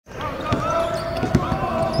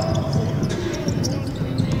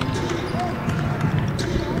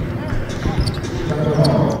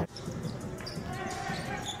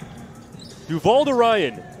Duval to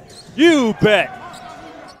Ryan. You bet.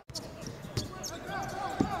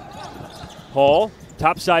 Hall,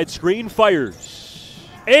 topside screen, fires.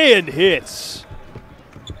 And hits.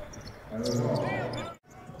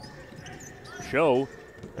 Show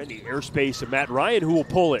in the airspace of Matt Ryan, who will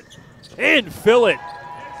pull it and fill it.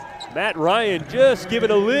 Matt Ryan just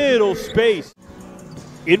giving a little space.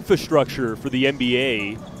 Infrastructure for the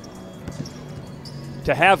NBA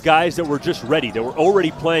to have guys that were just ready, that were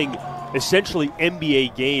already playing essentially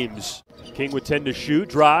NBA games. King with 10 to shoot,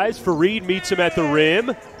 drives, Fareed meets him at the rim.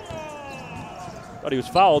 Thought he was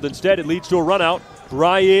fouled, instead it leads to a run out.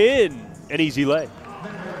 Ryan, an easy lay.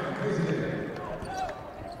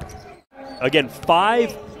 Again,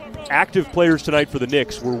 5 active players tonight for the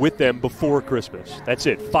Knicks were with them before Christmas. That's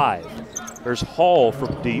it, 5. There's Hall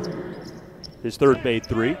from deep. His third made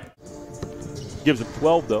 3. Gives him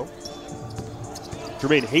 12, though.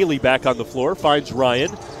 Jermaine Haley back on the floor, finds Ryan.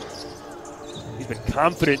 He's been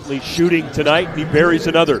confidently shooting tonight, and he buries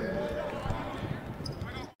another.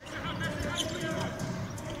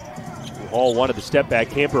 Hall wanted the step back.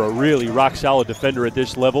 Camper, a really rock-solid defender at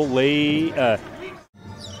this level.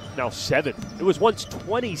 Now 7. It was once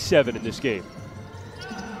 27 in this game.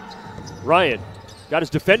 Ryan got his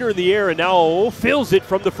defender in the air and now fills it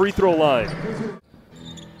from the free throw line.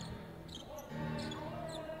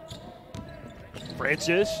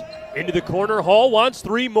 Francis into the corner. Hall wants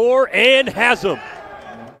 3 more and has them.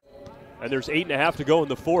 And there's 8.5 to go in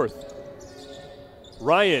the fourth.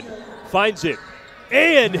 Ryan finds it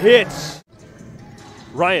and hits.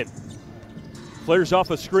 Ryan flares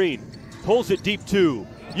off a screen, pulls it deep 2.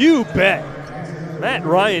 You bet. Matt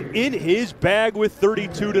Ryan in his bag with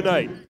 32 tonight.